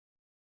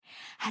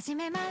はじ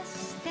めま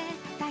して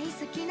大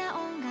好きな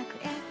音楽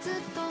へずっ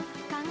と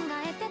考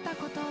えてた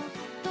こと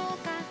どう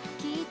か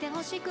聞いて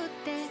ほしくっ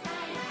て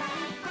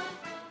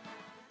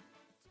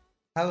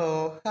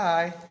Halo,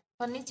 hai.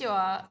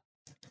 Konnichiwa.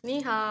 Ni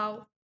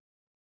hao.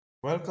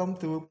 Welcome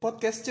to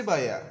podcast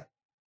CEBAYA.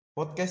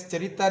 Podcast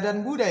cerita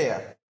dan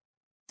budaya.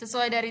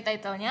 Sesuai dari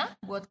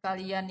titlenya, buat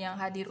kalian yang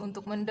hadir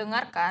untuk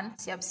mendengarkan,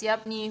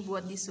 siap-siap nih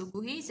buat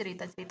disuguhi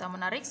cerita-cerita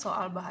menarik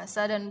soal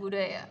bahasa dan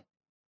budaya.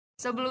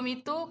 Sebelum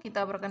itu,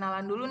 kita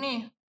perkenalan dulu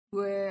nih.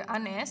 Gue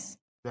Anes.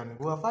 Dan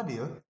gua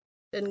Fadil.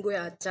 Dan gue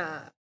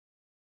Aca.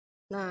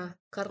 Nah,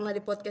 karena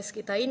di podcast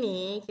kita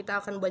ini,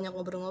 kita akan banyak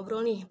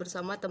ngobrol-ngobrol nih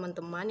bersama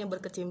teman-teman yang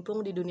berkecimpung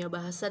di dunia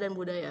bahasa dan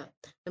budaya.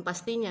 Dan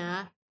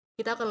pastinya,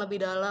 kita akan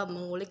lebih dalam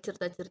mengulik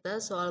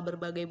cerita-cerita soal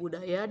berbagai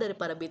budaya dari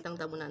para bintang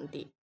tamu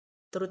nanti.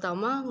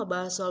 Terutama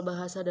ngebahas soal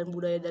bahasa dan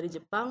budaya dari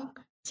Jepang,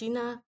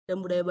 Cina, dan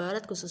budaya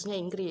barat khususnya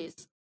Inggris.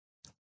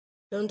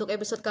 Dan untuk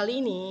episode kali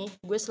ini,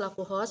 gue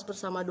selaku host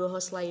bersama dua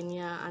host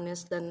lainnya,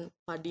 Anes dan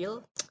Fadil,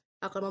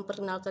 akan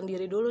memperkenalkan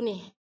diri dulu nih.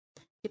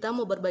 Kita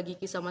mau berbagi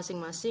kisah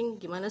masing-masing,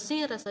 gimana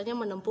sih rasanya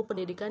menempuh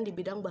pendidikan di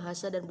bidang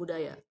bahasa dan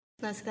budaya.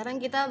 Nah, sekarang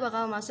kita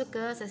bakal masuk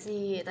ke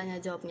sesi tanya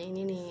jawabnya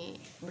ini nih,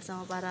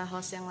 bersama para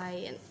host yang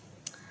lain.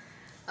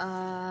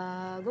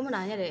 Gue mau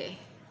nanya deh,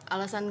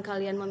 alasan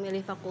kalian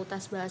memilih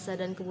Fakultas Bahasa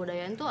dan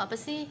Kebudayaan tuh apa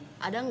sih?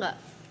 Ada nggak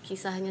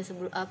kisahnya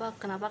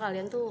kenapa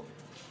kalian tuh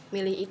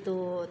milih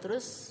itu?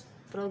 Terus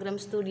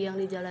program studi yang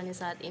dijalani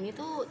saat ini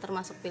tuh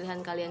termasuk pilihan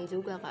kalian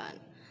juga kan?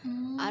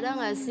 Ada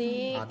nggak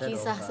sih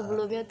kisah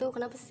sebelumnya tuh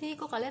kenapa sih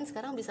kok kalian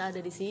sekarang bisa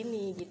ada di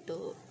sini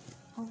gitu?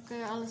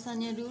 Oke,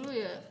 alasannya dulu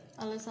ya.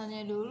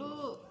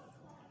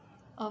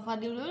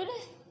 Fadil dulu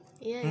deh.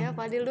 Iya ya,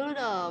 Fadil dulu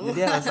dong.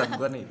 Jadi alasan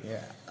gue nih,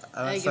 ya,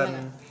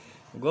 alasan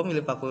gue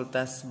milih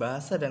Fakultas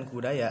Bahasa dan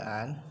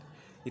Kebudayaan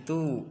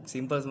itu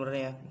simpel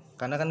sebenarnya.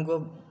 Karena kan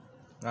gue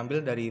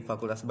ngambil dari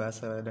Fakultas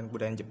Bahasa dan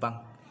Kebudayaan Jepang.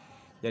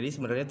 Jadi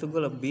sebenarnya tuh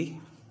gue lebih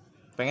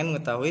pengen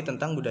mengetahui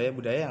tentang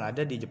budaya-budaya yang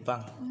ada di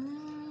Jepang.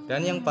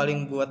 Dan yang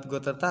paling buat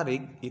gue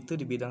tertarik itu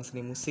di bidang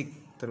seni musik,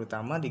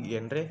 terutama di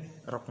genre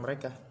rock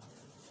mereka.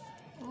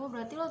 Oh,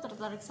 berarti lo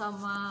tertarik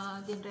sama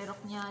genre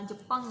rocknya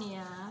Jepang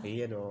nih ya?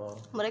 Iya dong.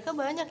 Mereka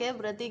banyak ya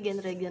berarti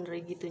genre-genre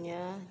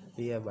gitunya.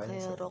 Iya banyak.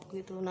 Kayak rock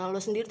gitu. Nah,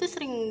 lo sendiri tuh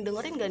sering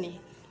dengerin gak nih?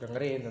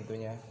 Dengerin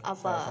tentunya. Apa?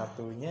 Salah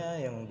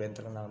satunya yang band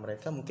terkenal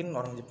mereka, mungkin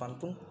orang Jepang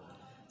pun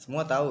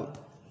semua tahu.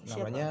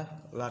 Namanya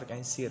Lark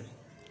and Seer.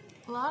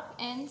 Lark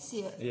and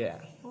Seer. Iya.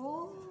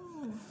 Oh.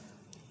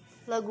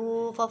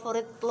 Lagu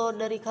favorit lo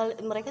dari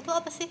mereka tuh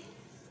apa sih?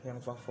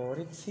 Yang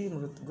favorit sih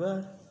menurut gua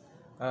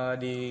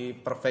di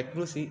Perfect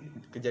Blue sih.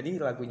 Jadi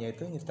lagunya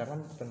itu nyeritakan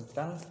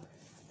tentang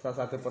salah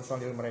satu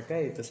personil mereka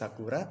yaitu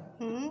Sakura.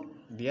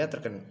 Dia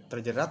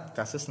terjerat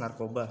kasus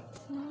narkoba.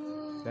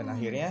 Dan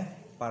akhirnya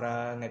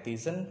para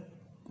netizen,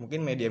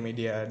 mungkin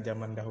media-media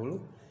zaman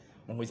dahulu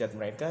menghujat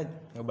mereka,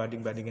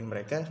 ngebanding-bandingin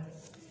mereka.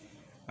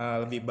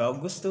 Lebih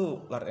bagus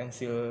tuh Lord and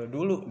Seal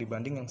dulu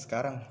dibanding yang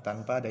sekarang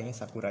tanpa adanya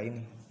Sakura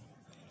ini.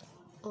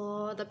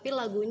 Oh, tapi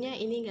lagunya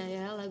ini gak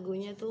ya?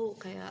 Lagunya tuh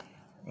kayak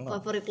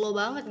favorit lo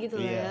banget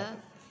gitu lah ya.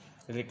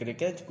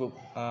 Lirik-liriknya cukup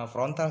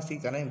frontal sih,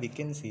 karena yang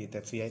bikin si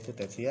Tetsuya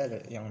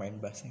yang main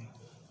bassnya.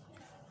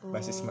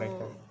 Basis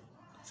mereka.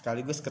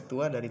 Sekaligus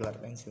ketua dari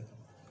Lord and Seal.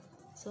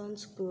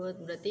 Sounds good.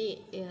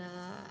 Berarti ya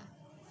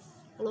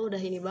lo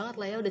udah ini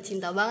banget lah ya, udah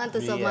cinta banget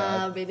tuh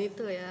sama band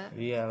itu ya.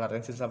 Iya, Lord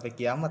and Seal sampai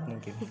kiamat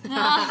mungkin.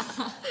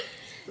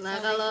 Nah,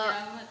 kalau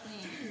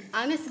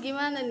Anis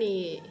gimana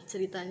nih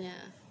ceritanya?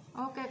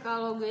 Oke,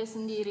 kalau gue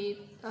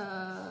sendiri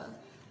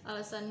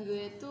alasan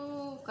gue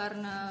tuh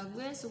karena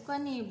gue suka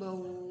nih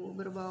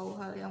berbau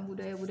hal yang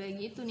budaya-budaya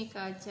gitu nih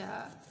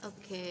Kaca.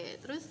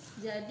 Oke, terus?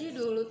 Jadi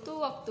dulu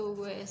tuh waktu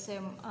gue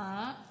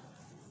SMA,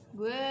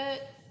 gue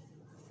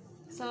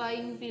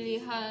selain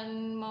pilihan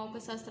mau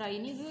ke sastra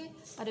ini gue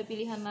ada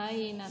pilihan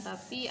lain. Nah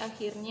tapi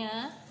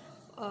akhirnya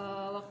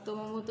waktu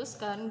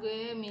memutuskan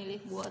gue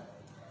milih buat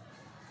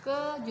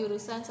ke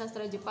jurusan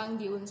sastra Jepang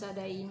di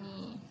Unsada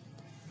ini.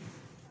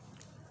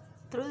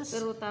 Terus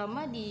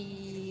terutama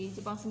di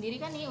Jepang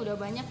sendiri kan nih udah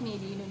banyak nih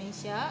di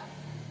Indonesia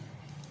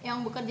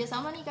yang bekerja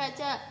sama nih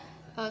Kaca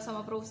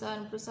sama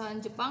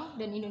perusahaan-perusahaan Jepang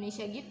dan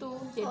Indonesia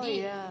gitu.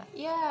 Jadi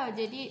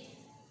jadi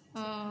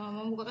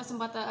membuka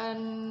kesempatan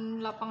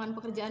lapangan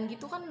pekerjaan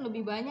gitu kan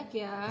lebih banyak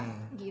ya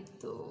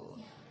gitu.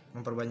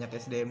 Memperbanyak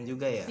SDM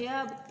juga ya?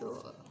 Iya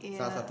betul.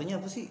 Salah satunya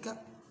apa sih Kak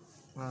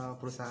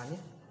perusahaannya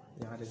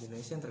yang ada di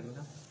Indonesia yang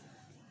terkenal?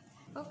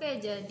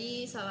 Oke,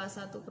 jadi salah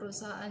satu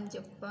perusahaan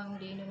Jepang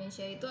di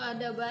Indonesia itu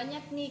ada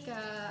banyak nih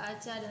Kak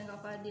Aca dan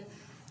Kak Fadil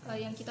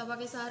yang kita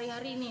pakai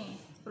sehari-hari nih.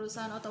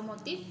 Perusahaan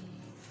otomotif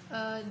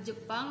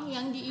Jepang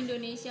yang di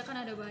Indonesia kan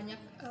ada banyak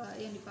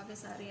yang dipakai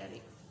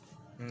sehari-hari.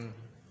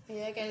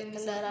 Iya, kayak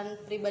kendaraan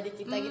pribadi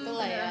kita gitu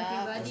lah ya. Kendaraan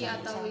pribadi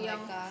atau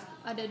yang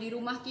ada di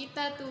rumah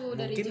kita tuh.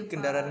 Dari Jepang. Mungkin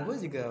kendaraan gue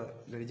juga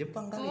dari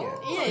Jepang kali ya.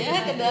 Iya ya,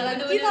 kendaraan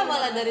kita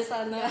malah dari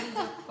sana. Dari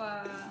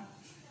Jepang.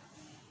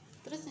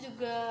 Terus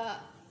juga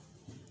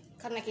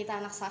karena kita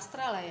anak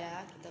sastra lah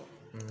ya gitu.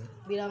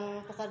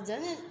 Bilang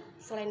pekerjaannya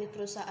selain di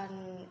perusahaan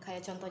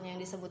kayak contohnya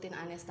yang disebutin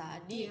Anes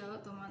tadi, Iya,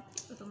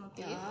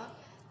 otomotif. ya,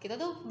 kita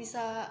tuh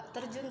bisa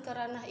terjun ke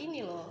ranah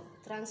ini loh,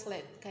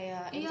 translate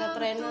kayak Iya,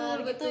 entrepreneur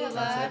gitu ya kan.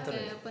 Translator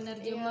kayak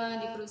penerjemah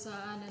Iya. di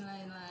perusahaan dan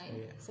lain-lain.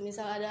 Iya.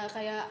 Semisal ada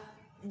kayak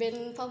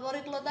band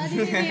favorit lo tadi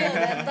nih yang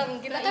datang,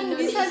 kita kan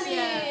bisa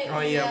Indonesia. nih.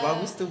 Oh iya,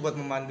 bagus tuh buat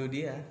memandu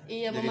dia.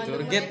 Iya, jadi memandu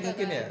tour guide mereka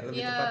mungkin kan. ya, lebih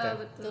Iya, tepat ya.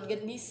 betul. Tour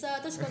guide bisa,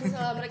 terus kalau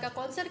misalnya mereka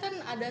konser kan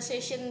ada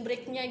session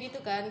breaknya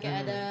gitu kan,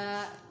 kayak ada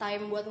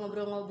time buat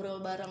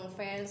ngobrol-ngobrol bareng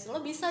fans. Lo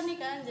bisa nih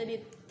kan jadi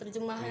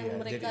terjemahan Iya,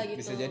 mereka jadi gitu.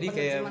 bisa jadi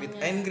kayak meet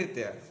penerjemahnya. and greet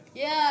ya.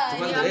 Ya,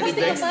 Cuman iya, dia di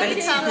pasti backstage.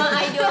 kembali Sama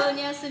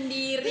idolnya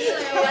sendiri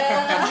lewat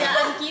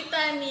pekerjaan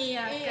kita nih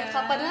ya Iya, kan.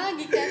 kapan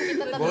lagi kan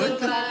kita terjun Boleh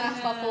ke ranah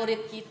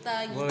favorit kita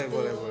gitu.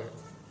 Boleh.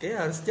 Kayaknya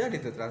harus jadi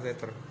tuh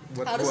translator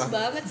buat Harus gua.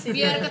 banget sih.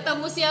 Biar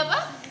ketemu siapa?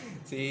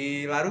 Si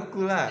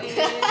Laruku lah.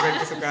 Brand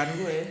kesukaan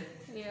gue.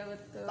 Iya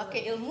betul.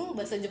 Pakai ilmu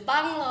bahasa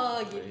Jepang loh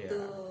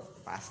gitu.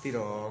 Iya, pasti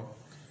dong.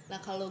 Nah,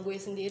 kalau gue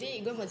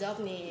sendiri, gue mau jawab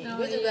nih. Oh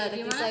Gue juga iya, ada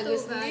gimana kisah tuh, gue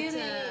Kak sendiri.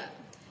 Aca?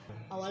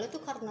 Awalnya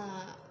tuh karena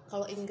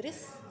kalau Inggris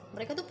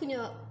mereka tuh punya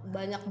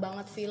banyak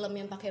banget film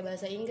yang pakai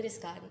bahasa Inggris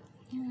kan.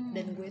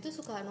 Dan gue tuh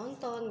suka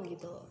nonton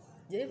gitu.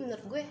 Jadi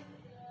menurut gue,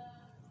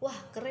 wah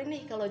keren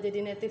nih kalau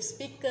jadi native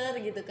speaker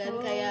gitu kan.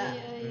 Kayak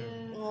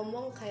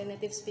ngomong kayak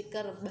native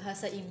speaker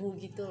bahasa ibu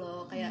gitu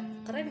loh. Kayak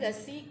keren gak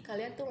sih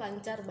kalian tuh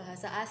lancar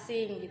bahasa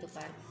asing gitu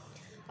kan.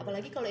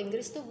 Apalagi kalau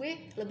Inggris tuh gue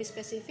lebih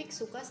spesifik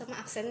suka sama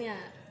aksennya.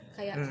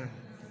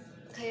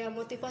 Kayak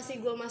motivasi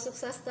gue masuk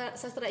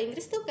sastra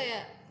Inggris tuh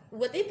kayak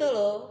buat itu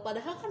loh.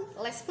 Padahal kan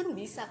les pun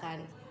bisa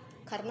kan.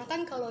 Karena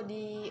kan kalau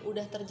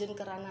udah terjun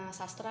ke ranah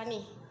sastra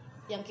nih,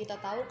 yang kita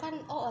tahu kan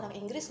orang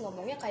Inggris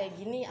ngomongnya kayak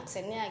gini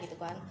aksennya gitu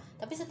kan.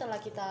 Tapi setelah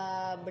kita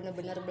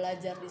bener-bener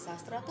belajar di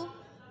sastra tuh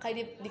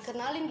kayak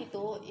dikenalin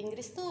gitu,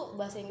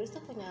 bahasa Inggris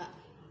tuh punya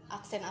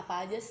aksen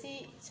apa aja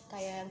sih.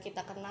 Kayak yang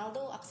kita kenal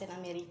tuh aksen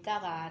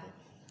Amerika kan.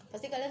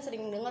 Pasti kalian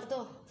sering dengar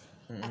tuh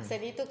aksen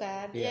itu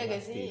kan. Iya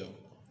gak pasti sih? dong.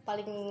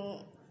 Paling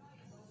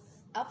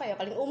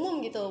umum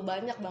gitu,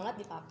 banyak banget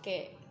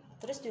dipakai.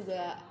 Terus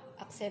juga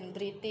aksen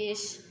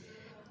British.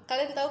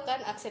 Kalian tahu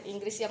kan aksen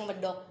Inggris yang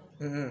medok?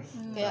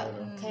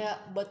 Kayak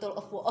bottle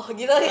of water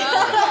gitu ya.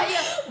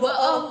 Iya,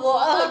 Bottle of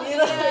water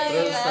gitu.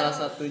 Terus salah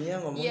satunya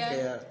ngomong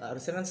kayak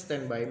harusnya kan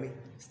stand by me,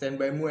 stand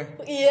by mu ya.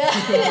 Iya.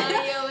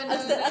 Iya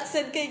benar.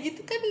 Aksen kayak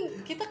gitu kan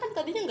kita kan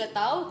tadinya nggak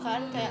tahu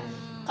kan, kayak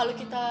kalau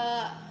kita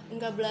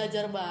nggak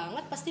belajar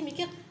banget pasti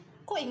mikir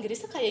kok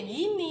Inggrisnya kayak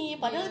gini,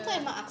 padahal itu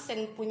emang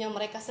aksen punya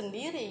mereka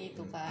sendiri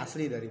gitu kan.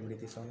 Asli dari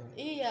British sono.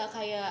 Iya,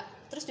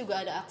 kayak terus juga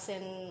ada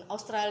aksen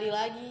Australia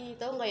lagi.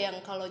 Tahu nggak yang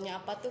kalau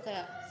nyapa tuh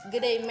kayak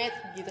gede mate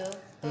gitu.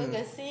 Tahu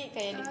nggak sih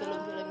kayak di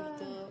film-film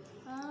gitu.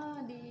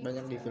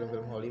 Banyak di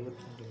film-film Hollywood.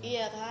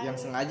 Iya kan? Yang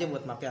sengaja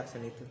buat pakai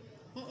aksen itu.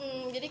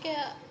 Jadi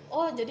kayak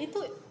jadi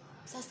tuh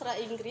sastra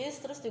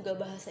Inggris terus juga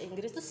bahasa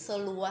Inggris tuh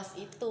seluas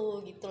itu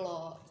gitu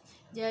loh.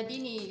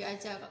 Jadi nih Kak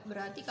Aca,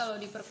 berarti kalau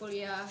di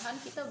perkuliahan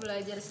kita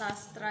belajar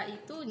sastra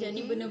itu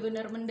jadi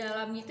benar-benar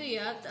mendalam itu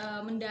ya,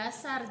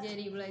 mendasar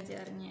jadi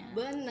belajarnya.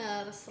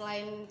 Bener,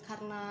 selain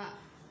karena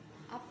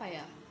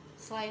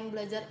selain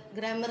belajar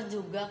grammar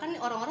juga kan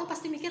orang-orang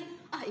pasti mikir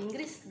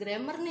Inggris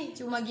grammar nih.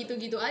 Cuma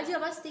gitu-gitu aja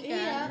pasti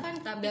kan.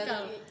 Iya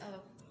kan.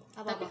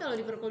 Tapi kalau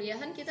di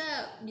perkuliahan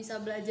kita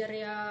bisa belajar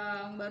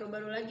yang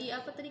baru-baru lagi.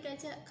 Apa tadi Kak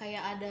Aca?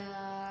 Kayak ada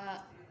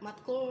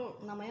matkul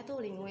namanya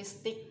tuh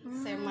linguistik,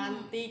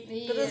 semantik,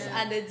 iya. terus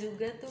ada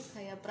juga tuh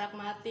kayak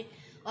pragmatik.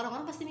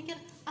 Orang-orang pasti mikir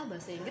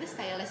bahasa Inggris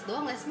kayak les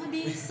doang, les mah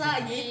bisa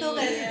gitu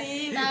kan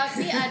sih.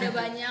 Tapi ada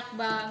banyak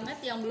banget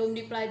yang belum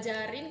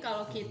dipelajarin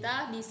kalau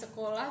kita di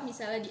sekolah,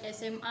 misalnya di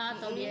SMA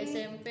atau di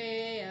SMP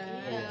ya.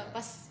 Iya,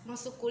 pas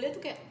masuk kuliah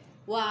tuh kayak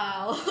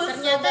wow,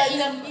 Ternyata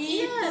sebanyak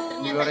itu.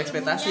 ternyata Di luar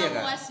ekspektasi ilmunya ya,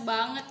 Kak? luas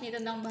banget nih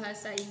tentang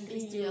bahasa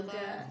Inggris Iya, juga.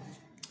 Kak.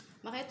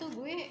 Makanya tuh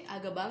gue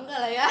agak bangga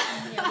lah ya.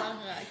 Iya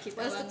bangga, kita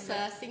Masuk bangga.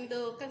 sasing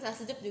tuh kan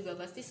sasjep juga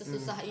pasti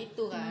sesusah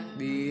itu kan.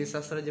 Di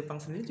sastra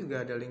Jepang sendiri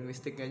juga ada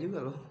linguistiknya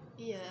juga loh.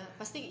 Iya,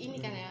 pasti ini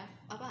kan ya,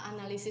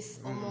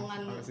 analisis omongan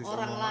Analisis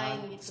orang omongan, lain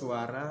gitu.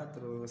 Suara,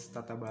 terus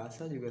tata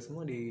bahasa juga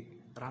semua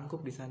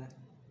dirangkup di sana.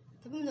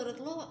 Tapi menurut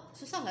lo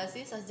susah nggak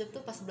sih sasjep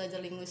tuh pas belajar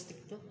linguistik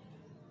tuh?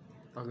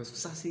 Agak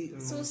susah sih,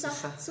 memang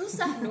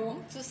Susah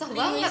dong. Susah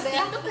banget Linguistik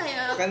ya. tuh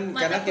kayak Kan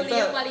mata karena kita-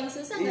 kuliah paling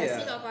susah nggak iya.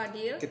 sih Kak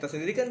Fadil? Kita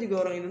sendiri kan juga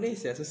orang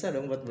Indonesia, susah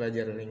dong buat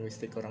belajar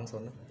linguistik orang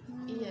sono.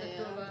 Iya ya.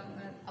 Betul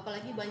banget.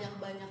 Apalagi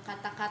banyak-banyak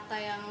kata-kata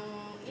yang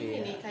ini Iya.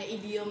 nih kayak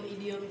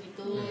idiom-idiom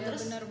gitu. Iya,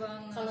 Terus benar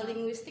banget. kalau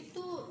linguistik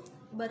tuh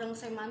bareng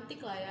semantik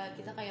lah ya.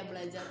 Kita kayak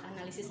belajar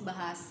analisis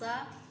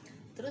bahasa.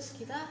 Terus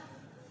kita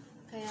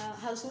kayak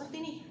harus ngerti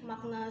nih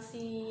makna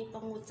si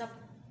pengucap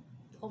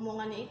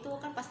omongannya itu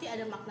kan pasti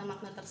ada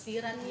makna-makna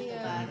tersirat gitu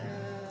kan.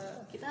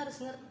 Kita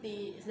harus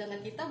ngerti. Sedangkan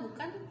kita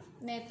bukan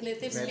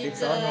native Native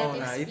speaker. sono,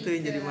 nah itu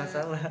yang jadi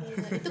masalah.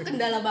 Iya, itu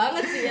kendala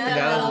banget sih ya.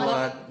 Kendala kalau-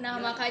 buat Nah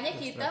makanya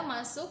kita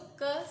masuk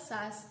ke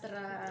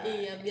sastra.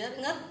 Iya, biar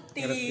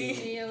ngerti.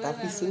 Iya,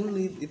 tapi benar.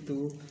 sulit itu.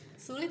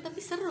 Sulit tapi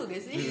seru gak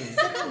sih?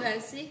 Seru nggak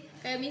sih?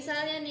 Kayak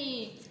misalnya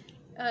nih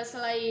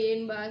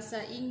selain bahasa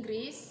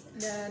Inggris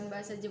dan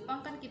bahasa Jepang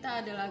kan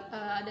kita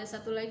ada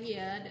satu lagi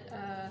ya,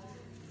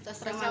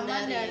 Sastra sastra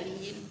Mandarin.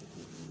 Mandarin.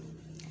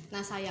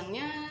 Nah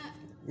sayangnya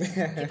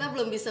kita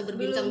belum bisa Belum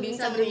bisa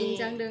berbincang-bincang nih.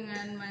 berbincang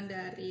dengan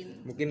Mandarin.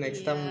 Mungkin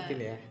next time Iya, mungkin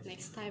ya.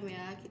 next time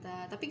ya kita.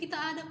 Tapi kita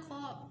ada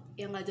kok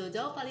yang nggak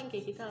jauh-jauh paling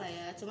kayak kita lah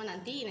ya. Cuma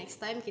nanti next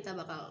time kita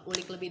bakal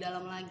ulik lebih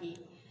dalam lagi.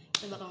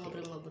 Kita bakal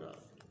ngobrol-ngobrol.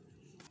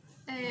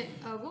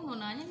 Gue mau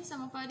nanya nih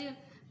sama Fadil,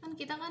 kan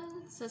kita kan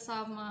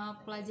sesama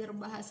pelajar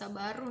bahasa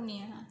baru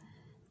nih ya.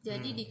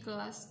 Jadi di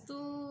kelas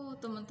tuh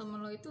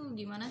teman-teman lo itu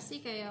gimana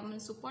sih, kayak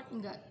mensupport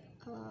nggak?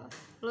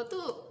 Lo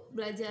tuh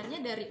belajarnya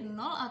dari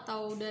nol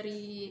atau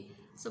dari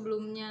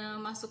sebelumnya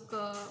masuk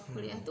ke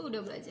kuliah tuh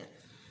udah belajar?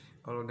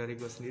 Kalau dari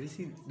gue sendiri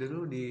sih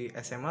dulu di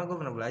SMA gue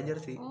pernah belajar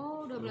sih.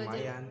 Oh, udah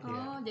belajar. Lumayan, Oh,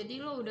 ya. jadi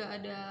lo udah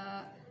ada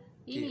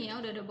ini ya,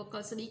 udah ada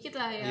bekal sedikit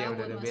lah ya Iya, udah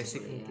buat ada masuk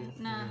basic kuliah. mungkin.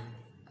 Nah,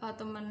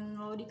 temen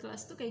lo di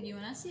kelas tuh kayak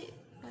gimana sih?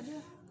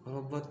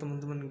 Kalau buat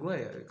temen-temen gue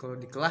ya, kalau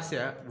di kelas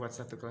ya, buat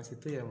satu kelas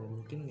itu ya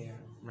mungkin ya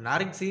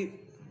menarik sih.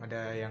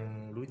 Ada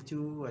yang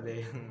lucu, ada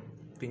yang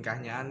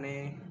tingkahnya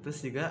aneh. Terus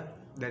juga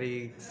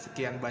dari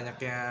sekian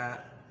banyaknya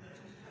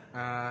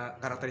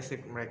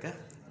karakteristik mereka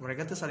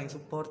tuh saling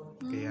support.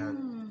 Kayak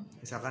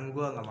misalkan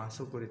gue nggak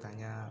masuk, gue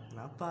ditanya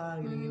kenapa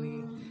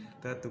gini-gini.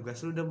 Tugas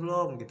lu udah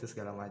belum gitu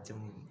segala macem.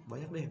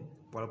 Banyak deh.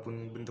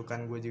 Walaupun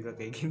bentukan gue juga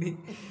kayak gini,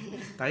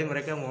 tapi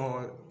mereka mau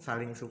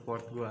saling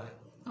support gue.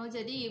 Oh,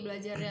 jadi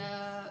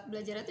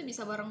belajarnya tuh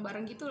bisa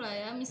bareng-bareng gitu lah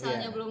ya.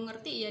 Misalnya Iya. belum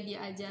ngerti ya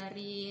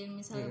diajarin,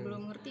 misalnya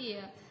belum ngerti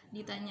ya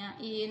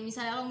ditanyain.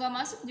 Misalnya lo nggak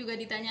masuk juga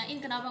ditanyain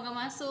kenapa nggak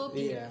masuk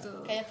Iya. gitu.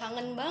 Kayak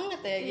kangen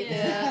banget ya gitu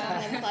ya.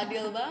 Kangen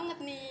Fadil banget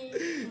nih.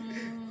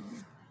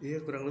 Iya,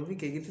 kurang lebih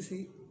kayak gitu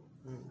sih.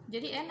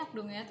 Jadi enak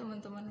dong ya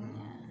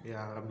teman-temannya.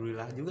 Ya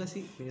alhamdulillah juga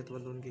sih punya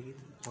teman-teman kayak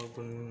gitu,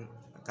 walaupun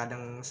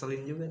kadang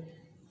ngeselin juga.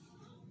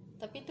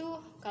 Tapi tuh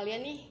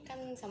kalian nih kan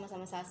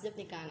sama-sama sasjep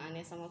nih kan,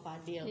 Aneh sama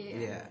Fadil.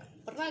 Iya.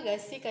 Pernah gak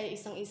sih kayak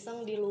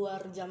iseng-iseng di luar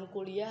jam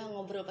kuliah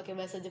ngobrol pakai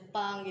bahasa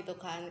Jepang gitu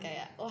kan,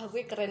 kayak wah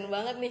gue keren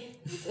banget nih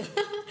gitu.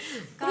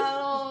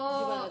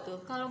 Gimana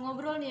tuh? Kalau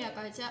ngobrol nih ya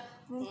Kaca,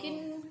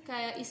 mungkin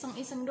kayak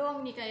iseng-iseng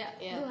doang nih, kayak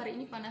 "Duh, hari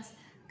ini panas."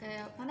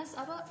 Kayak panas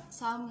apa?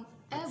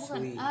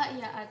 Atsui. Bukan.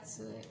 Iya,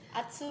 Atsui.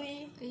 Atsui.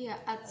 Iya,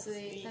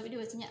 Atsui. Tapi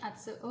dibacanya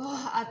Atsu.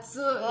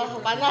 Atsu. Wah, gitu.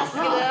 panas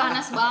gitu ya.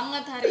 Panas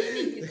banget hari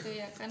ini gitu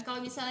ya kan. Kalau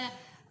misalnya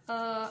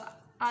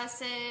AC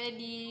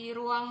di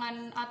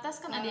ruangan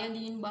atas kan ada yang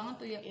dingin banget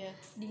tuh ya. Iya.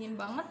 Dingin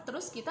banget,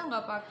 terus kita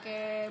nggak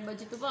pakai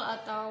baju tebal,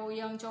 atau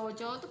yang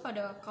cowok-cowok tuh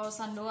pada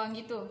kaosan doang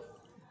gitu.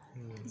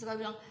 Suka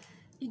bilang,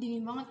 "Ih,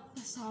 dingin banget,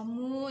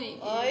 samuy."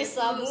 Oh,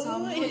 gitu.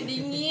 Samuy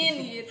dingin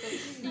gitu.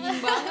 Dingin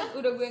banget,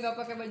 udah gue nggak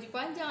pakai baju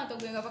panjang atau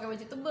gue nggak pakai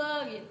baju tebal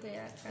gitu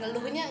ya kan.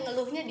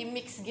 Ngeluhnya di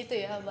mix gitu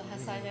ya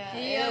bahasanya.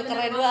 Iya, bener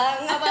keren banget.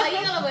 banget. Apalagi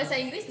kalau bahasa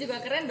Inggris juga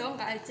keren dong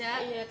Kak Aca.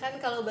 Iya kan,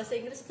 kalau bahasa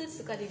Inggris tuh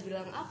suka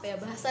dibilang apa ya,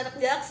 bahasa anak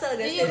jaksel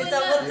gak sih, Iya, bener.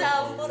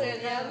 dicampur-campur ya Iya,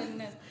 kan.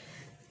 bener.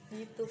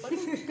 Gitu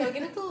paling kalau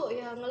gitu tuh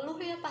ya ngeluh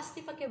ya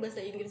pasti pakai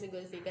bahasa Inggris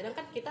juga sih. Kadang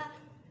kan kita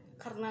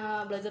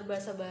karena belajar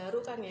bahasa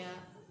baru kan ya,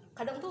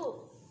 kadang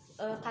tuh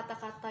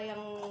kata-kata yang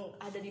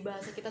ada di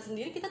bahasa kita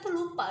sendiri kita tuh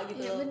lupa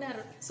gitu Iya loh. benar,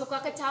 suka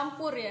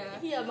kecampur ya.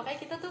 Iya, makanya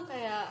kita tuh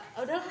kayak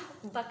udahlah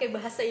pakai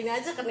bahasa ini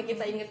aja karena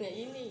kita ingetnya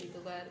ini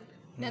gitu kan.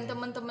 Dan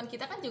teman-teman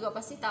kita kan juga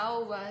pasti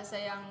tahu bahasa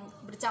yang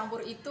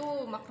bercampur itu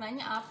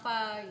maknanya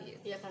apa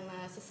gitu. Ya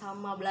karena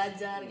sesama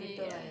belajar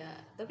gitu Iya. lah ya.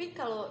 Tapi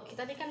kalau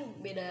kita nih kan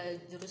beda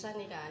jurusan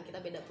nih kan,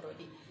 kita beda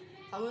prodi.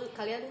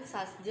 Kalian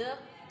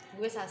sasjep,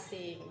 gue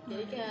sasing.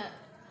 Jadi kayak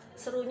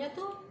serunya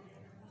tuh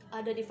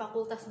ada di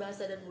Fakultas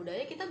Bahasa dan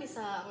Budaya, kita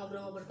bisa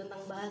ngobrol-ngobrol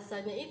tentang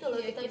bahasanya itu loh.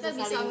 Iya, kita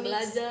bisa saling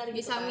belajar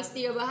gitu bisa kan. mix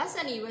 3 bahasa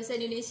nih, bahasa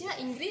Indonesia,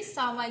 Inggris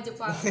sama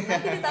Jepang.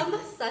 Nanti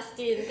ditambah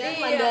saskin kan,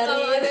 Iya, kalau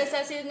Mandarin. ada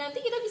sesi nanti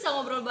kita bisa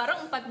ngobrol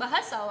bareng 4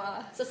 bahasa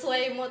malah.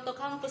 Sesuai moto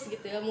kampus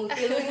gitu ya,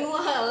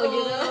 multilingual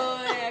gitu.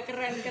 Oh ya,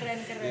 keren.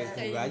 Ya,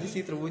 semoga aja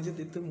sih terwujud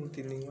itu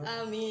multilingual.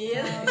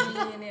 Amin.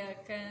 Amin ya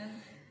kan.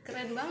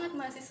 Keren banget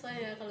mahasiswa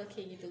ya kalau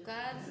kayak gitu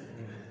kan.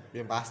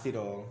 Ya pasti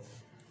dong.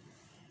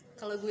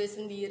 Kalau gue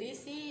sendiri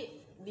sih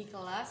di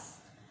kelas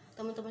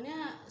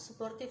teman-temannya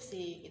suportif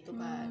sih gitu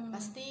kan.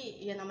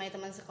 Pasti ya namanya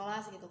teman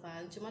sekelas gitu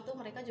kan. Cuma tuh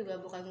mereka juga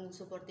bukan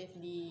suportif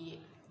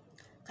di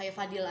kayak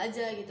Fadil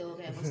aja gitu.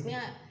 Kayak maksudnya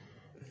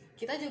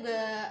kita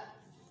juga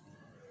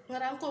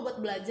ngerangkul buat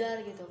belajar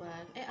gitu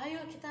kan.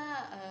 Ayo kita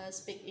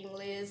speak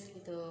English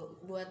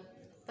gitu. Buat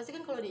pasti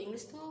kan kalau di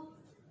Inggris tuh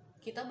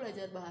kita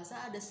belajar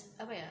bahasa ada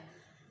apa ya?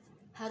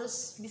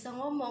 Harus bisa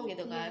ngomong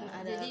gitu kan.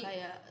 Ada jadi-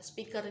 kayak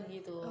speaker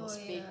gitu, Oh,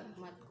 speak iya.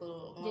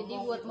 matkul ngomong. Jadi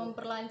buat gitu.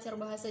 memperlancar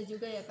bahasa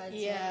juga ya Kak Cia?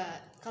 Iya,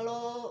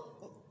 kalau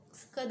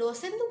ke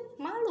dosen tuh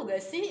malu gak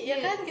sih? Ya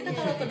Iya, kan kita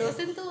kalau ke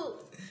dosen tuh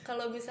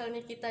kalau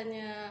misalnya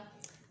kitanya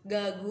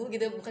gagu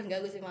gitu, bukan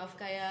gagu sih maaf,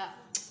 kayak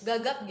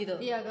gagap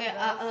gitu. Iya, kayak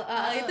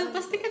gagap. itu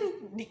pasti kan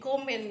di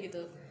komen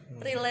gitu.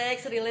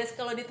 Relax.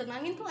 Kalau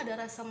ditenangin tuh ada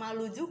rasa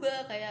malu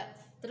juga kayak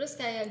Terus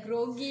kayak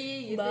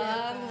grogi gitu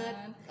banget. ya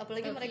kan.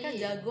 Apalagi Tapi- mereka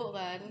jago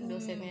kan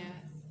dosennya.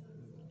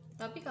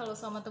 Tapi kalau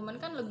sama teman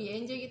kan lebih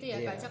enjoy gitu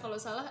ya. Iya. Kaca kalau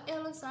salah,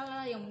 lo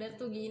salah, yang benar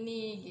tuh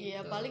gini gitu.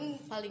 Iya,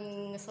 paling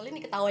ngeselin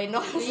diketawain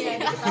doang sih.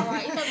 Iya,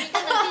 diketawain tapi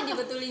kan nanti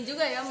dibetulin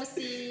juga ya,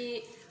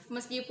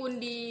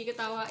 meskipun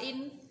diketawain.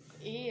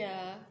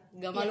 Iya,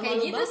 gak Ya, malu-malu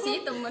kayak gitu banget. sih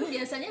temen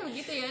biasanya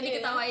begitu ya,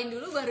 diketawain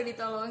dulu baru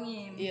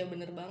ditolongin. Iya,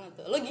 bener banget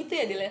tuh. Lo gitu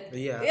ya, Dil ya?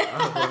 Iya,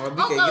 kurang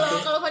lebih Oh, kayak kalau gitu.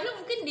 kalau Fadil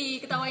mungkin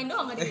diketawain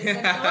doang nggak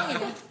ditolongin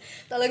ya?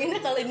 Tolonginnya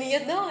kalau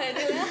niat doang ya,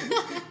 Dil ya.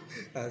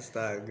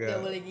 Astaga.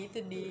 Gak boleh gitu,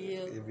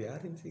 Dil. Ya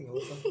biarin sih, nggak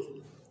usah.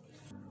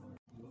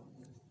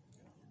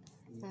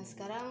 Nah,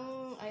 sekarang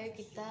ayo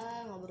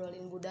kita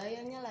ngobrolin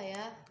budayanya lah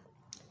ya.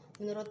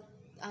 Menurut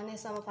Ane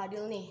sama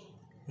Fadil nih,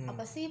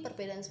 apa sih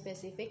perbedaan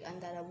spesifik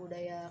antara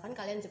budaya, kan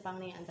kalian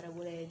Jepang nih, antara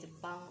budaya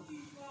Jepang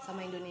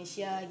sama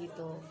Indonesia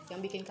gitu,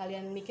 yang bikin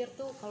kalian mikir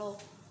tuh kalau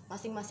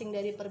masing-masing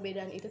dari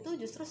perbedaan itu tuh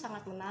justru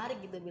sangat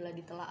menarik gitu bila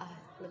ditelaah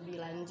lebih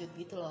lanjut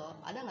gitu loh.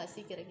 Ada nggak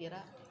sih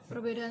kira-kira?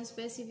 Perbedaan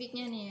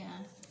spesifiknya nih ya.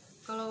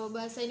 Kalau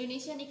bahasa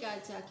Indonesia nih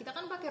Kak, kita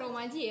kan pakai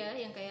romaji ya,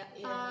 yang kayak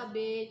A,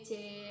 B, C,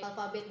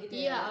 Alfabet gitu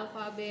iya, ya?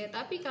 alfabet.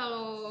 Tapi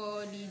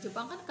kalau di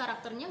Jepang kan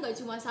karakternya nggak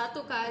cuma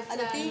satu Kak.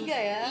 Ada 3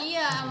 ya?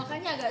 Iya,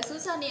 makanya agak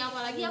susah nih.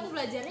 Apalagi aku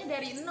belajarnya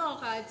dari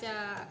nol Kak.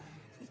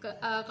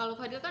 Kalau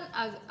Fadil kan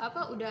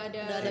udah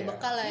ada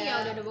bekal lah ya? Iya,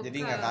 udah ada bekal. Jadi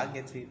nggak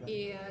kaget sih, Pak.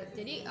 Iya,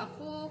 jadi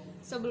aku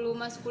sebelum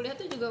masuk kuliah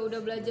tuh juga udah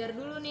belajar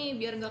dulu nih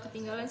biar nggak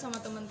ketinggalan sama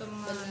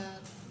teman-teman.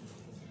 Bener.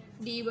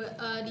 Di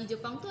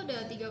Jepang tuh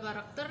ada 3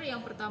 karakter.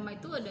 Yang pertama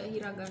itu ada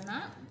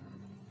hiragana,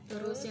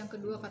 terus yang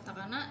kedua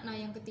katakana, nah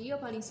yang ketiga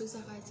paling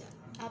susah Kaca.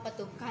 Apa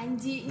tuh?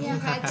 Kanjinya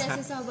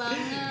Kaca susah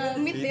banget.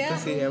 Rumit ya?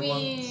 Itu sih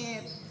emang.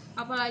 Rumit.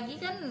 Apalagi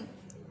kan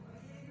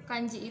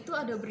kanji itu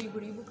ada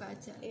beribu-ribu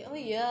Kaca. Oh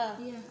iya.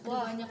 Iya, ada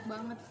Wah, banyak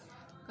banget.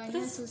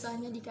 Kayaknya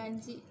susahnya di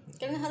kanji.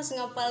 kalian harus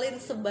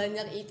ngapalin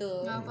sebanyak itu.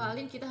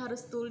 Ngapalin, kita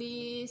harus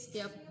tulis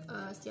setiap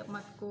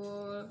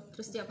matkul.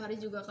 Terus setiap hari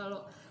juga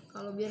kalau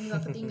biar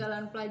nggak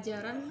ketinggalan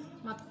pelajaran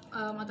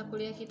mata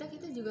kuliah kita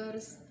juga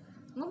harus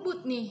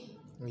ngebut nih.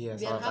 Iya,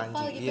 Biar soal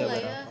hafal kanji. gitu Iya, lah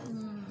biar ya.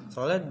 hafal.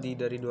 Soalnya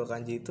dari 2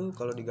 kanji itu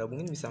kalau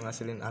digabungin bisa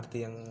ngasilin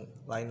arti yang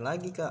lain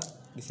lagi, Kak.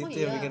 Di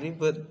situ yang bikin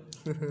ribet.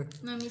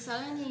 Nah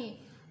misalnya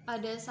nih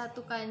ada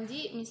satu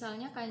kanji,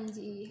 misalnya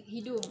kanji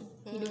hidung.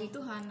 Hidung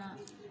itu hana.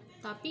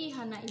 Tapi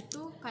hana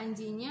itu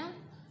kanjinya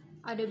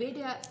ada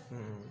beda.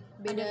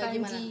 Beda Ada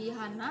kanji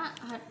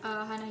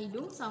hana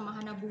hidung sama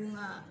hana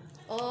bunga.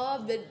 Oh,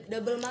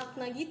 double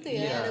makna gitu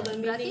ya? Iya.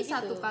 Double Berarti meaning gitu.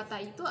 satu kata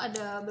itu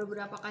ada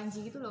beberapa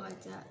kanji gitu loh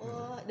Kaca.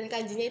 Oh, dan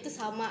kanjinya itu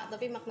sama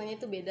tapi maknanya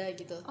itu beda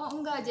gitu. Oh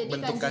enggak, jadi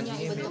Bentuk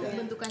kanjinya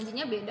bentuk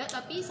kanjinya beda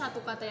tapi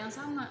satu kata yang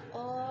sama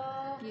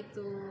Oh,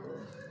 gitu.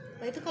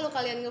 nah itu kalau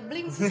kalian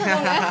ngebling susah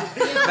dong ya?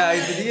 Nah,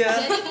 itu dia.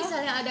 Jadi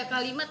misalnya ada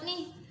kalimat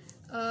nih,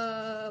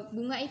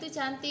 bunga itu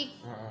cantik,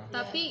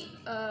 tapi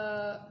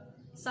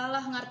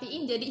salah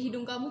ngartiin jadi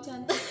hidung kamu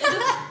cantik.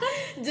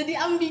 Jadi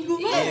ambigu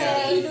Iya, banget.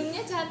 jadi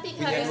hidungnya cantik,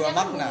 Punya harusnya dua kan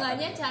makna.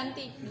 bunganya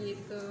cantik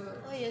gitu.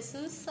 Oh ya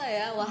susah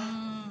ya, wah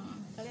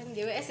kalian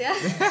GWS ya?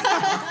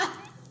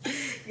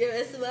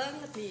 GWS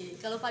banget nih.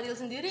 Kalau Fadil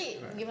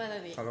sendiri gimana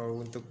nih? Kalau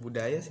untuk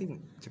budaya sih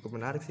cukup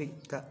menarik sih,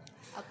 Kak.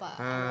 Apa?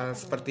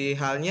 Seperti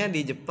halnya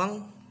di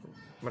Jepang,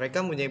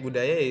 mereka mempunyai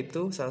budaya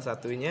yaitu salah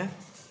satunya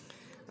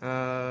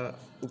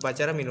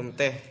upacara minum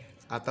teh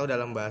atau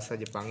dalam bahasa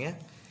Jepangnya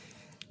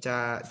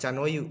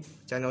chanoyu.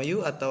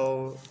 Chanoyu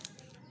atau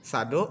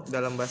sado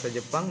dalam bahasa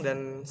Jepang,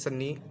 dan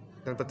seni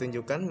dan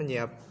pertunjukan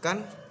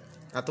menyiapkan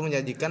atau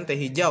menyajikan teh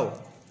hijau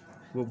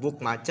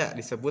bubuk matcha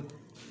disebut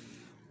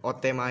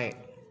otemae.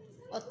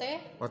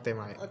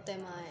 Otemae.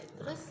 Otemae.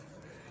 Terus?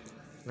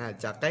 Nah,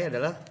 cakai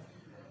adalah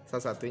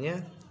salah satunya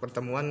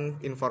pertemuan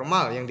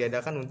informal yang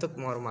diadakan untuk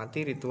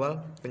menghormati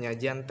ritual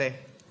penyajian teh.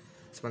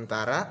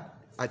 Sementara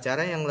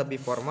acara yang lebih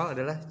formal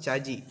adalah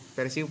caji,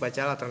 versi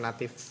upacara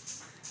alternatif,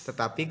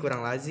 tetapi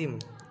kurang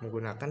lazim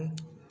menggunakan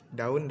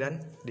daun dan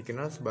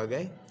dikenal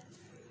sebagai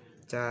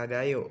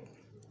chadayo.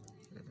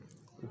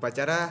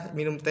 Upacara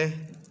minum teh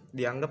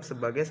dianggap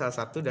sebagai salah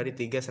satu dari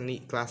 3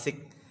 seni klasik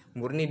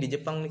murni di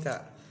Jepang nih,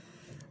 Kak.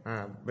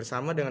 Nah,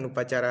 bersama dengan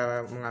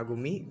upacara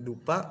mengagumi,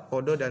 dupa,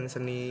 kodo, dan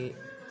seni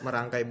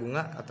merangkai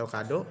bunga atau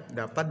kado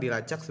dapat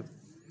dilacak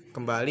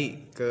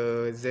kembali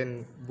ke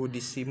Zen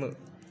Buddhisme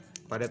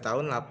pada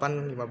tahun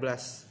 815.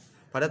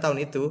 Pada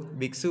tahun itu,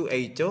 Biksu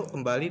Eicho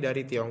kembali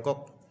dari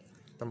Tiongkok.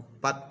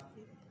 Tempat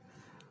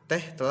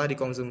teh telah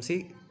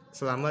dikonsumsi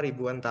selama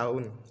ribuan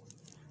tahun,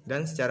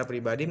 dan secara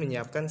pribadi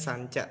menyiapkan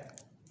sancha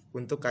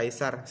untuk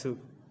Kaisar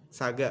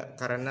Saga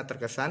karena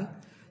terkesan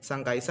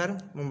sang kaisar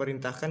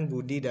memerintahkan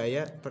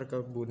budidaya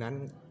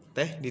perkebunan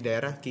teh di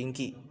daerah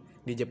Kinki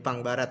di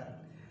Jepang Barat,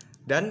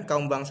 dan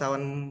kaum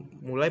bangsawan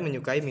mulai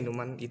menyukai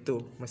minuman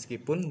itu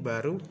meskipun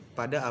baru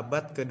pada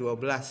abad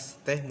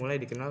ke-12 teh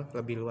mulai dikenal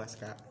lebih luas,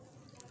 Kak.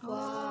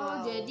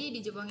 Oh, jadi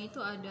di Jepang itu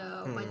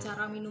ada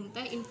upacara minum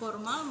teh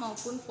informal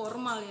maupun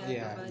formal ya.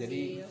 Iya, Kak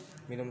jadi Fadil.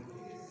 minum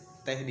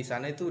teh di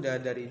sana itu udah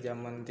dari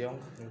zaman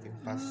Tiongkok mungkin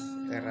pas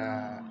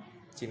era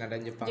Cina dan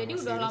Jepang. Jadi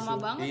masih udah lama rusuh.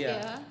 banget Iya.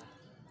 ya.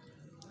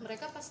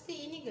 Mereka pasti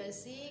ini gak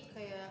sih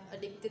kayak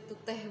addicted to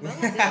teh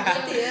banget ya,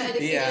 gitu ya,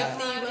 addicted Iya. to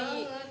tea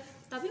banget.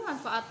 Tapi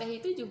manfaat teh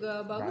itu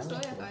juga bagus Banyak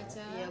loh ya loh.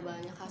 Kaca. Iya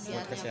banyak Buat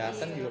khasiatnya.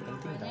 kesehatan Iya. juga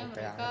penting Makanya tau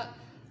teh mereka hangat.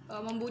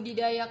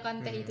 membudidayakan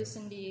teh itu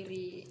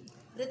sendiri.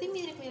 Berarti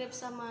mirip-mirip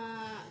sama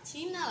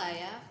Cina lah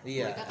ya.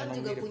 Iya, Mereka kan emang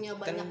juga mirip. punya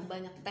Kan-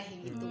 banyak-banyak teh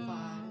gitu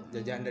kan.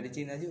 Jajahan dari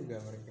Cina juga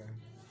mereka.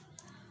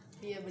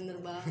 Iya bener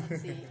banget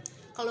sih.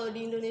 Kalau di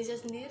Indonesia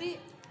sendiri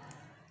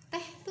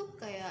teh tuh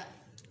kayak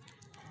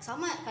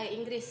sama kayak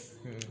Inggris.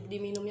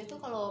 Diminumnya tuh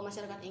kalau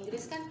masyarakat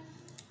Inggris kan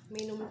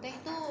minum teh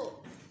tuh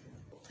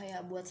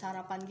kayak buat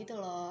sarapan gitu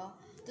loh.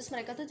 Terus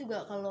mereka tuh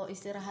juga kalau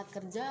istirahat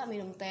kerja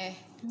minum teh,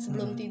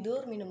 sebelum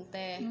tidur minum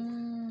teh.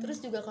 Terus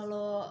juga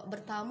kalau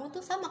bertamu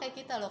tuh sama kayak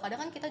kita loh.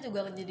 Kadang kan kita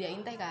juga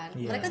nyediain teh kan.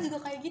 Iya. Mereka juga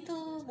kayak gitu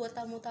buat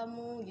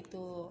tamu-tamu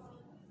gitu.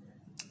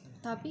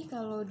 Tapi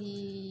kalau di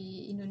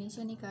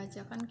Indonesia nih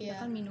Kaca kan kita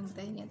Iya. kan minum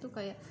tehnya tuh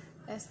kayak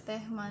es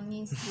teh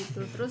manis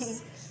gitu.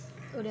 Terus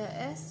udah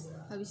es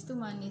habis itu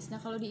manis. Nah,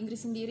 kalau di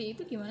Inggris sendiri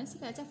itu gimana sih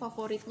Kaca?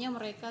 Favoritnya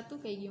mereka tuh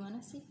kayak gimana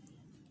sih?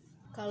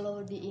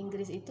 Kalau di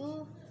Inggris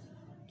itu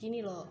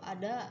gini loh,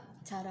 ada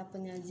cara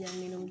penyajian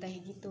minum teh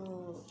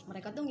gitu.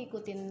 Mereka tuh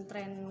ngikutin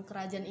tren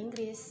kerajaan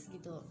Inggris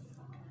gitu.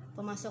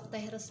 Pemasok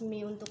teh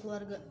resmi untuk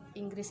keluarga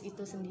Inggris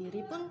itu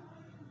sendiri pun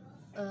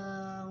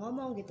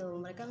ngomong gitu.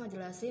 Mereka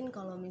ngejelasin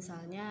kalau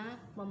misalnya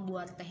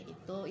membuat teh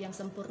itu yang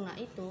sempurna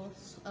itu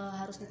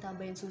harus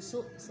ditambahin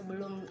susu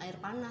sebelum air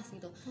panas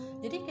gitu.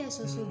 Jadi kayak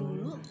susu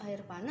dulu, air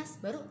panas,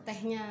 baru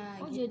tehnya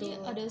Oh, gitu. jadi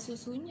ada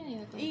susunya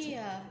ya Kaca?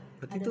 Iya.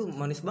 Berarti itu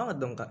manis banget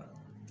dong kak.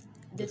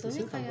 Jatuhnya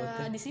susu tambah kayak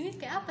teh. di sini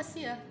kayak apa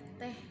sih ya?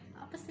 Teh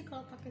apa sih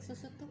kalau pakai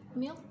susu tuh?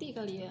 Milk tea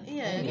kali ya?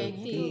 Iya, kayak Milk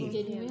tea, gitu.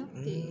 jadi Iya. milk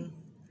tea.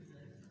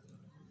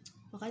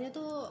 Makanya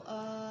tuh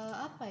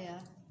apa ya?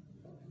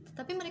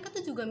 Tapi mereka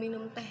tuh juga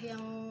minum teh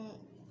yang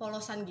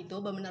polosan gitu,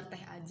 benar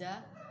teh aja.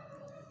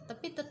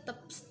 Tapi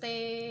tetap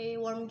stay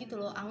warm gitu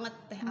loh, anget,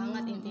 teh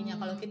anget intinya.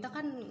 Kalau kita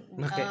kan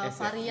Pakai es ya?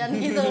 varian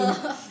gitu loh.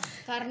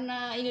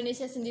 Karena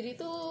Indonesia sendiri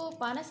tuh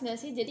panas nggak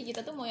sih? Jadi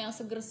kita tuh mau yang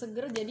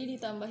seger-seger jadi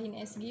ditambahin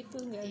es gitu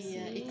nggak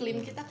sih? Iya, iklim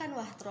kita kan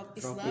wah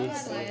tropis Tropis.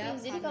 banget lah ya.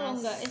 Jadi panas. kalau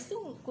nggak es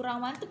tuh kurang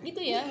mantep gitu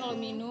ya kalau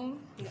minum.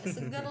 nggak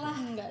seger lah.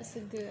 Nggak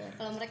seger.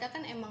 Kalau mereka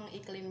kan emang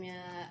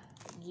iklimnya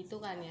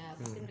gitu kan ya,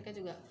 pasti mereka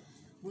juga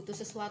butuh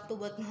sesuatu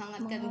buat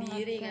menghangatkan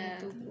diri Menghangatkan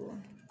kan. tubuh.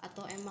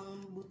 Atau emang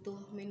butuh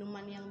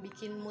minuman yang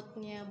bikin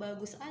moodnya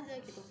bagus aja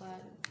gitu kan.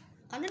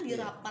 Karena di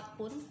rapat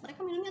pun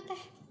mereka minumnya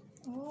teh.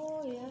 Oh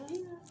ya.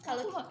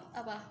 Kalau Aku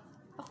apa?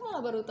 Aku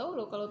malah baru tahu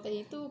loh kalau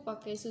teh itu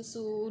pakai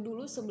susu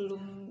dulu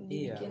sebelum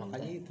Iya dibikin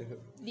makanya teh. itu.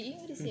 Di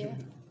Inggris ya.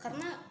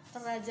 Karena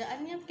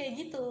kerajaannya kayak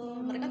gitu.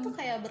 Mereka tuh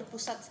kayak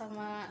berpusat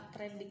sama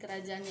tren di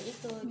kerajaannya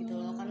itu gitu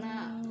loh.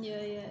 Karena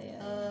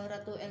Iya.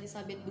 Ratu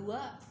Elizabeth II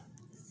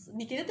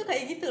bikinnya tuh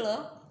kayak gitu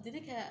loh.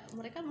 Jadi kayak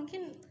mereka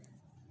mungkin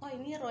oh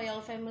ini royal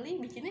family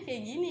bikinnya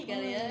kayak gini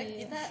kali ya. iya.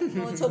 Kita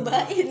mau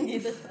cobain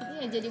gitu.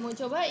 Iya, jadi mau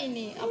coba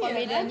ini apa Iya,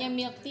 bedanya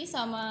milk tea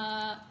sama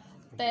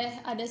teh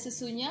ada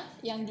susunya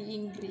yang di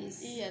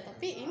Inggris. Iya,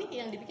 tapi ini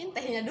yang dibikin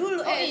tehnya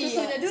dulu. Oh iya,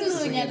 susunya dulu.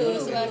 susunya gitu. dulu.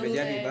 Udah baru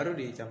jadi teh. baru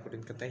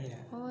dicampurin ke tehnya.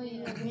 Oh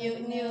iya.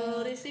 New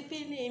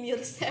recipe nih, new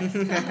resep.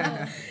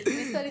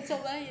 Bisa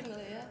dicobain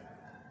loh ya.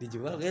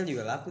 Dijual kayaknya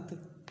juga laku tuh.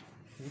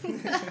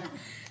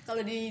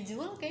 Kalau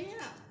dijual kayaknya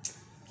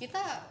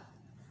kita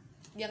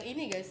yang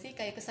ini gak sih,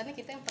 kayak kesannya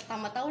kita yang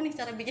pertama tahu nih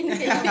cara bikin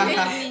kayak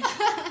gini.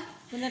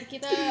 Bener,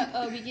 kita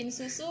bikin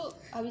susu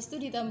habis itu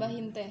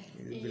ditambahin teh.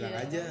 Bilang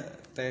aja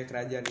teh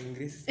kerajaan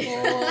Inggris. Oh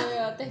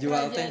ya, teh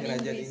Jual teh kerajaan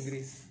kerajaan Inggris.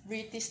 Inggris.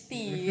 British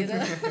tea gitu.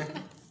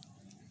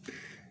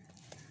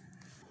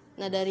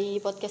 Nah, dari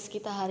podcast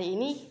kita hari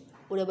ini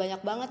udah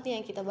banyak banget nih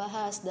yang kita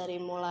bahas, dari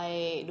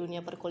mulai dunia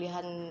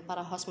perkuliahan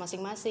para host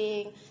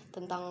masing-masing,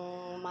 tentang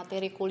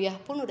materi kuliah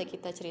pun udah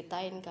kita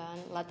ceritain kan,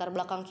 latar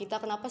belakang kita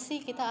kenapa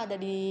sih kita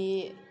ada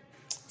di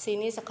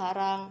sini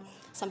sekarang,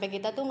 sampai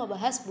kita tuh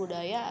ngebahas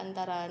budaya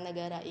antara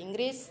negara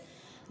Inggris,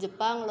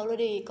 Jepang, lalu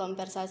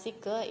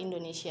dikonversasi ke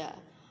Indonesia.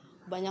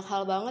 Banyak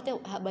hal banget ya,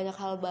 banyak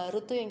hal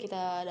baru tuh yang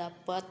kita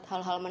dapat,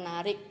 hal-hal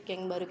menarik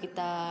yang baru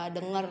kita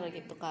dengar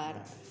gitu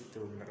kan.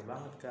 Itu bener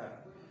banget kak.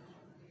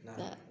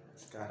 Nah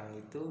sekarang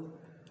itu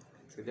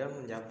sudah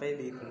mencapai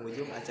di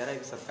penghujung acara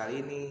episode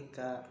kali ini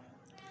kak.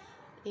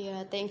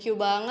 Iya, thank you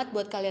banget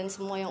buat kalian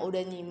semua yang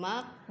udah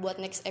nyimak. Buat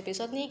next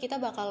episode nih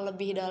kita bakal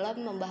lebih dalam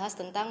membahas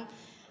tentang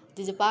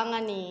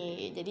Jepangan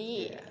nih. Jadi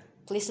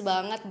please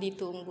banget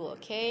ditunggu,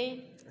 oke?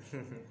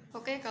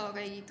 Oke, kalau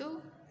kayak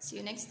gitu, see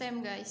you next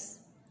time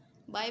guys.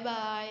 Bye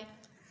bye.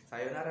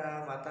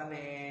 Sayonara,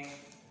 matane.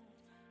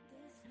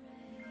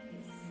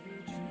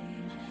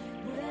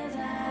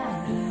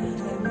 Without a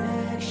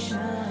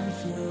direction,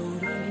 flow